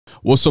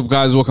What's up,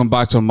 guys? Welcome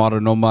back to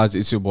Modern Nomads.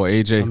 It's your boy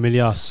AJ.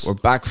 Emilias. We're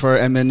back for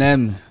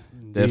Eminem.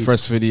 The Indeed.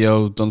 first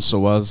video done so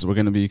well, so we're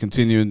going to be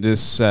continuing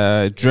this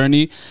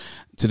journey.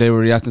 Today we're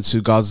reacting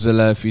to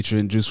Godzilla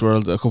featuring Juice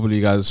WRLD. A couple of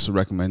you guys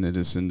recommended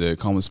this in the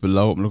comments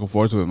below. I'm looking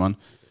forward to it, man.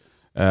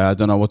 I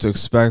don't know what to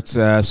expect.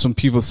 Some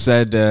people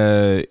said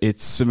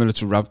it's similar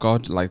to Rap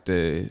God, like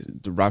the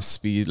rap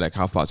speed, like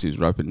how fast he's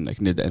rapping, like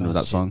near the end of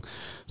that song.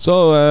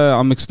 So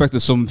I'm expecting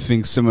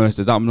something similar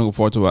to that. I'm looking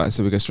forward to it.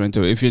 So we get straight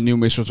into it. If you're new,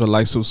 make sure to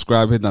like,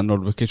 subscribe, hit that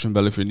notification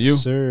bell if you're new.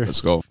 Sir.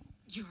 Let's go.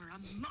 You're a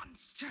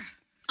monster.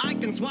 I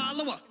can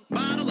swallow a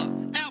bottle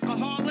of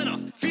alcohol in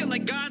a feel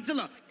like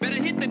Godzilla.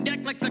 Better hit the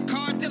deck like the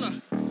car dealer.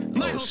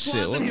 My whole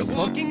squad's in here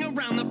walking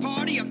around the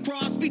party, a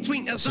cross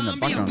between a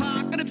zombie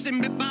apocalypse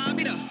and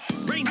Bobby the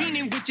Brain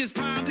Heenan, which is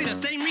probably the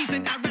same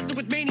reason I wrestle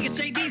with mania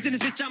shades in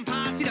this bitch. I'm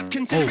posse up.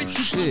 Consider it to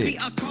cost me a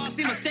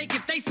costly mistake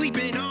if they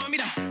sleeping on me.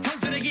 The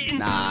hoes better get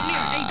insomnia.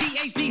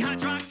 ADHD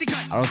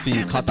hydroxycut. I don't think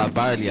you caught that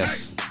bar,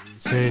 yes.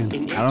 Same.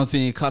 I don't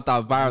think you caught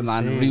that bar,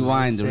 man.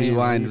 Rewind,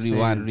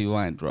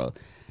 bro.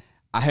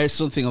 I heard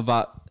something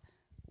about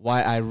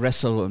why I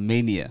wrestle with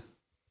Mania.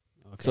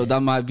 Okay. So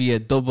that might be a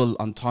double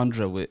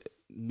entendre with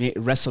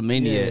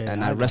WrestleMania,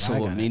 and I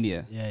wrestle with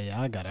Mania. Yeah,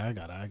 I got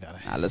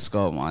it. Nah, let's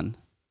go, man.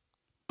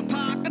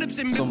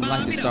 Something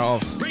like to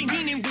start off. Brain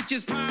Heenan, which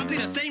is probably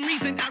the same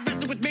reason I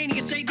wrestle with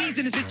mania shades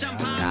in this bitch. I'm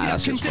Nah,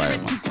 that's just fire,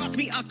 man. to cost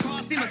me a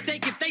costly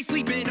mistake if they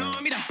sleeping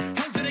on me. The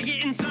hoes better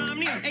get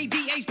insomnia.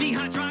 ADHD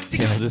hydroxy.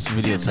 Yeah, this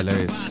video is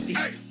hilarious.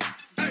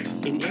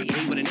 In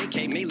AA with an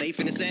AK melee,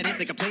 finna set it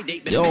like a play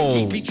date.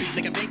 Yo. Retreat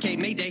like a vacay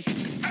Mayday.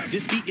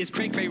 This beat is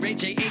cray cray Ray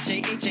J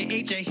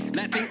H-A.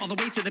 Laughing all the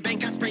way to the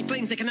bank. I spray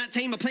flames they cannot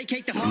tame or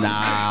placate the monster.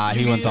 Nah,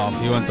 he went off.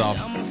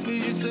 I'ma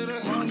feed you to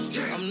the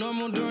monster. I'm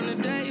normal during the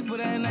day, but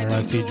at night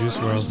turn to Juice a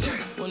WRLD. monster.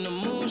 When the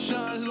moon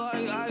shines like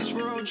ice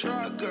road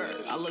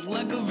truckers, I look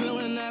like a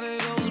villain out of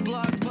those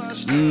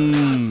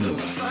blockbusters.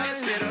 Fire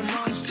spit a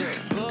monster.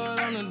 Blood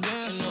on the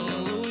dance floor,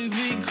 Louis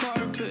V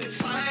carpet.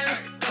 Fire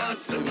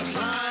to the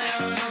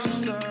fire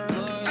monster.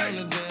 Blood on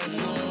the dance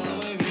floor,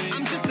 Louis V.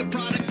 I'm just a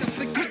product of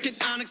the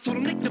cricket onyx. Told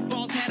him Nick the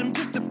balls had him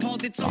just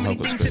appalled. Did so many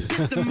things that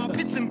pissed him off.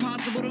 It's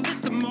impossible to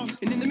list them all.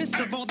 And in the midst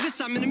of all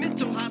this, I'm in a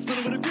mental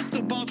hospital with a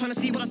crystal ball, trying to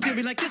see what I still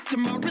be like this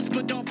tomorrow.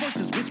 Whisper dog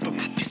voices whisper.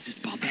 My fist is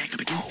ball back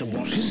up against the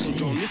wall. Pencil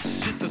drawn. This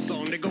is just a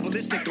song to go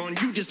ballistic on.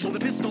 You just pull a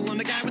pistol on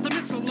the guy with a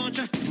missile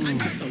launcher. I'm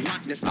just a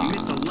Loch Ness, the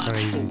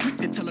mythological. Quick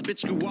to tell a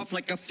bitch you off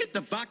like a fifth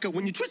of vodka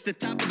when you twist the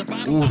top of the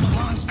bottle. I'm a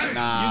monster.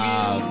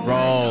 Nah,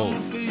 bro.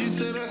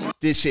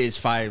 This shit is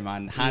fire,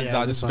 man. Hands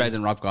down, this is better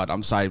than Rap God.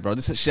 I'm sorry, bro.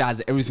 This shit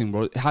has everything,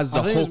 bro. It has the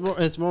I think hook.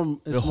 it's more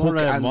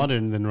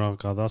modern than Rap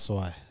God. That's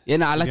why. Yeah,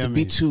 nah, I like You the get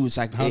beat me? too. It's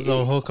like It has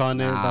a hook on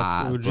it.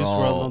 Nah, That's Juice bro.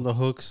 WRLD on the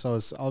hook. So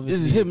it's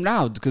obviously This is him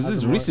now, because this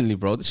is more- recently,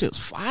 bro. This shit's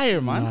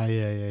fire, man. Nah,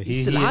 yeah.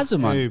 He still has it,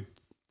 man. hey,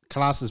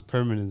 class is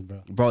permanent,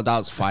 bro. Bro, that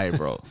was fire,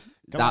 bro.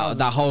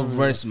 that whole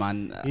verse,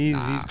 man.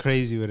 He's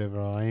crazy with it,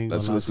 bro. I ain't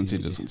Let's gonna lie to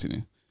continue. you. Let's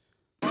continue.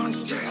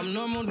 Monster. I'm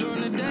normal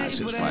during the day,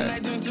 shit's but fire. at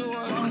night turn to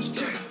a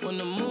monster. When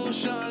the moon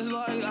shines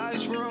like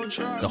ice road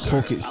truckers. The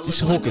hook is this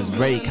hook is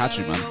very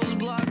catchy, man. Those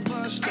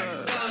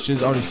blockbusters.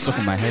 Shit's already stuck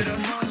in my head.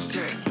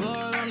 Monster.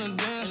 Blood on the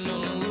dance floor,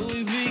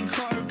 Louis V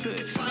carpet.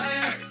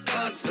 Fire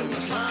to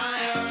the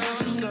fire.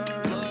 Monster.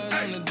 Blood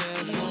on the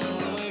dance floor,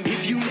 Louis V.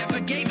 If you never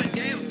gave a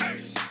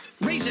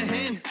damn, raise your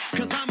hand,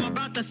 cause I'm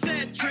about to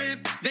set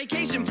trip.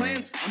 Vacation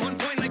plans, I'm on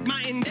point like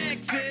my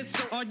index is.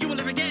 So all you will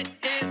ever get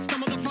is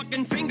some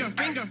motherfucking finger.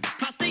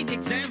 Prostate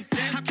exam.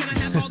 How can I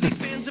have all these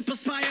fans that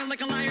perspire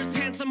like a liar's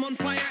pants? I'm on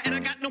fire and I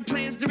got no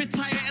plans to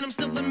retire. And I'm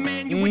still the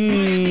man you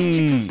admire.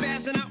 These chicks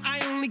are spazzing out.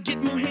 I only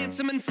get more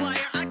handsome and flyer.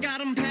 I got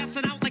them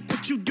passing out like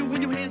what you do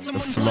when you hand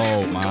someone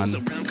flow, flyers.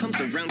 man.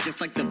 Comes around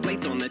just like the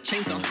blades on the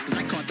chainsaw. Cause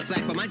I caught the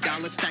flag, but my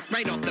dollar stacked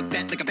right off the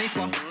bat like a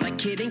baseball. Like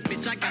kidding,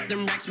 bitch, I got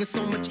them racks with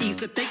so much ease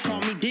that they call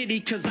me Diddy.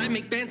 Cause I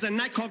make bands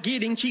and I call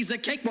getting cheese a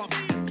cakewalk.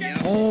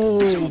 Oh,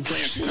 I'm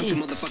too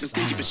motherfucking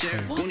stingy for share.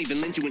 Won't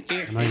even lend you an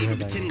ear. Ain't even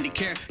pretending to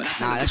care. But I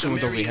tell Nah, a that bitch shit I'm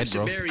went over your married. head, I should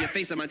bro. bury a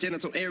face on my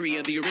genital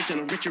area. The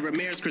original Richard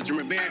Ramirez, Christian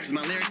Rivera. Cause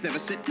my lyrics never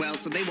sit well,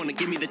 so they wanna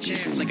give me the chair.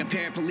 Like a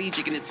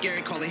paraplegic and it's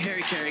scary, call it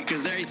Harry Carry.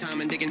 Cause every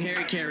time I'm digging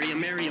Harry Carry, I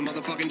marry a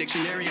motherfucking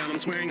dictionary on. I'm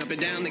swearing up and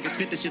down, they can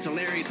spit this shit's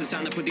hilarious. It's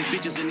time to put these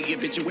bitches in the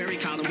obituary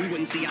column. We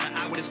wouldn't see eye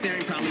to eye with a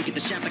staring problem. Get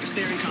the shaft like a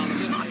staring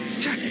column.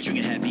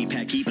 Trigger hat, beat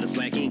pack, heat, but it's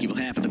black ink. Evil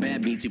half of the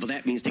bad meats. Evil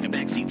that means take a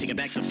back seat, take it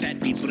back to fat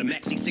beats with a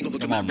maxi single.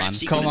 Look at Come my on, man. rap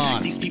sheet. Come When I tax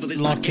on. these people,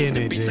 it's Lock like gangsta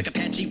in, bitch AJ. like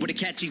Apache with a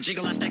catchy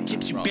jiggle. I stack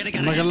chips. You better I'm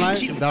gotta not have gonna lie,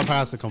 Cheeto. that part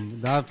has to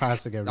come. That part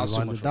has to get That's so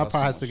rewinded. much, That that's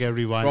part so has to get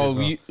rewinded, bro,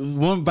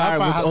 bro. one bar That part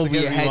went has to over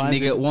get your head,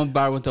 rewinded. nigga. One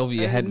bar went over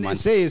your head, man.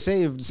 Say You the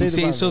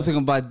saying part, something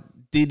about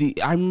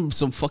Diddy. I remember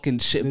some fucking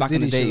shit The back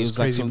in the Diddy day. shit It was was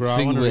like crazy, bro. I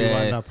something wanna rewind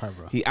where that part,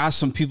 bro. he asked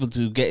some people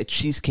to get a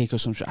cheesecake or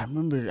some shit. I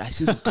remember I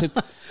see some clip.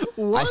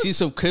 I see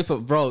some clip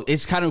of, bro.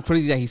 It's kind of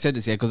crazy that he said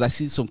this, yeah, because I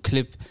see some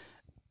clip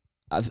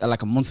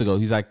like a month ago.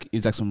 He's like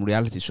some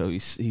reality show.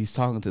 He's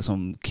talking to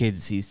some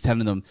kids. He's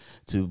telling them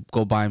to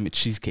go buy him a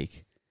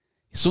cheesecake.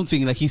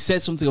 Something like he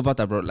said something about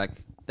that, bro. Like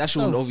That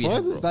shit went over your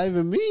head, What does bro. that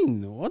even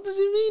mean? What does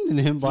he mean in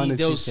him buying a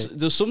cheesecake?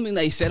 There was something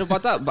that he said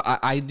about that, but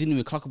I didn't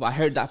even clock up. I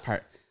heard that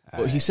part.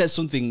 But he said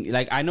something,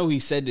 like, I know he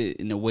said it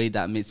in a way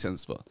that made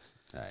sense, but.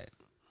 Alright.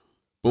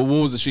 But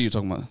what was the shit you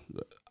talking about?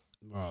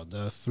 Bro,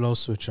 the flow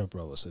switch up,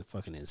 bro, was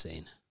fucking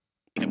insane.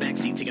 Take a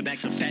backseat, take it back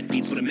to fat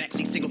beats with a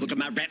maxi single. Look at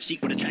my rap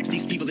sheet. What attracts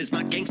these people is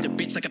my gangster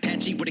bitch like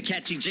Apache with a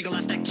catchy jiggle.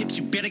 I stack chips,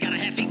 you better got a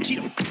half eat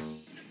Cheeto.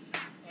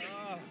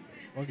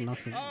 Fuck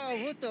nothing.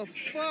 Oh, what the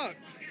fuck?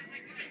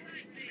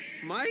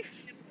 Mike?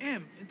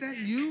 M, is that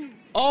you?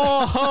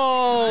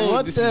 Oh!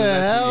 What the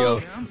hell?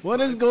 What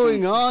is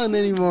going on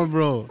anymore,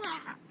 bro?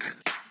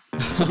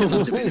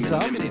 What's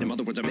up? In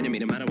other words, I'm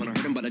intimate him. I don't want to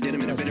hurt him, but I did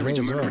him in a fit of rage.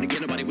 I'm murdering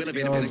again. Nobody will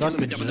evade him. Yo, Kill him.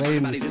 Dr. Double Dre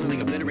in bodies this in like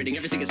too. obliterating.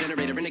 Everything is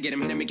innovative. Renegade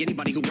him. Hit him. Make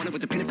anybody who wanted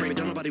with the pin and frame.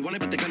 Don't nobody want it,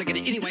 but they're gonna get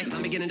it anyway.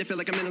 I'm beginning to feel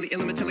like I'm mentally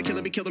ill. I'm a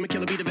killer. Be killed. I'm a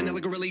killer. Be the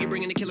vanilla gorilla. You're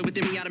bringing the killer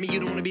within me out of me. You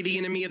don't want to be the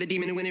enemy of the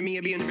demon who in me.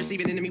 Or being the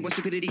receiving enemy. What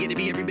stupidity it'd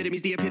be. Every bit of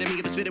me's the epitome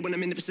of a spitter when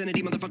I'm in the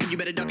vicinity. Motherfucker, you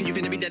better duck or you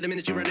finna be dead the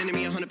minute you run into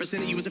me. 100%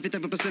 of you is a fifth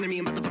of a percent of me.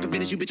 I'm about to fucking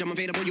finish you, bitch. I'm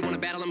available. You want to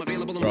battle? I'm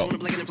available. I'm blowing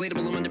up like an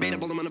inflatable. I'm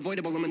undebatable. I'm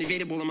unavoidable. I'm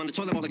unevadable. I'm on the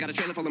toilet bowl. I got a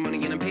trailer full of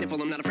money and I'm paid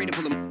for. I'm not afraid to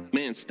pull them.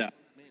 Man, stop.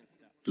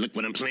 Look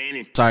what I'm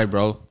planning. Sorry,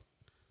 bro.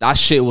 That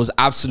shit was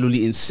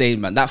absolutely insane,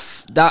 man.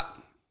 That.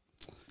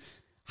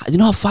 You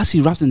know how fast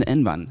he rapped in the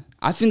end, man?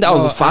 I think that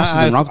was the fastest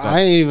in rap. I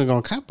ain't even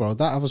gonna cap, bro.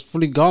 I was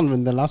fully gone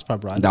in the last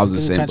part, bro. That was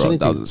insane, bro.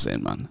 That was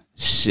insane, man.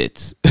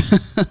 Shit.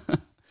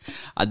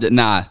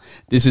 Nah,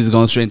 this is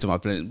going straight into my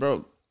playlist,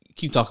 bro.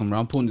 Keep talking, bro.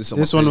 I'm putting this on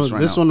my playlist right now.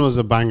 This one was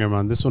a banger,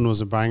 man. This one was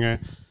a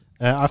banger.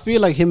 I feel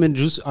like him and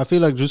Juice. I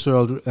feel like Juice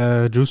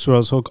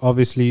WRLD's hook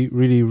obviously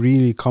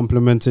really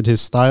complemented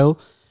his style,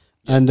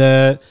 and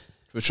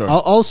for sure.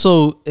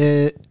 Also,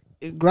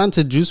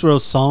 granted, Juice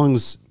WRLD's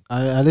songs.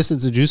 I listen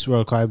to Juice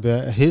WRLD quite a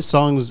bit. His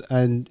songs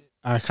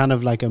are kind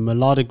of like a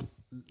melodic,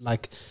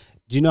 like.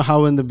 Do you know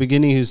how in the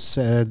beginning his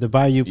the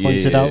bar you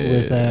pointed out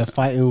with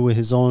fighting with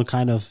his own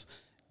kind of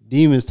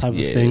demons type of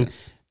thing?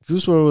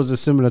 Juice WRLD was a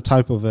similar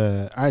type of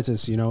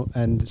artist, you know,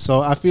 and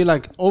so I feel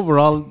like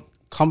overall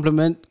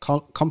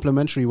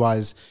complementary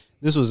wise,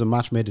 this was a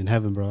match made in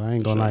heaven, bro. I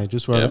ain't gonna lie.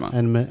 Juice WRLD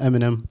and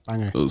Eminem,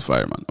 banger. It was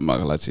fire, man. I'm not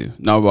gonna lie to you.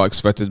 Not what I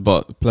expected,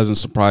 but pleasant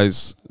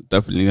surprise.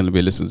 Definitely gonna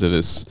be listening to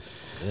this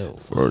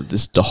for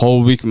the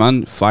whole week,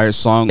 man. Fire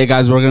song. Hey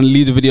guys, we're gonna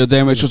leave the video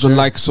there. Make sure to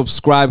like,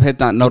 subscribe, hit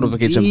that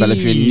notification bell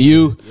if you're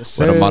new. Yes,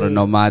 We're the sir. Modern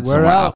Nomads. We're and out.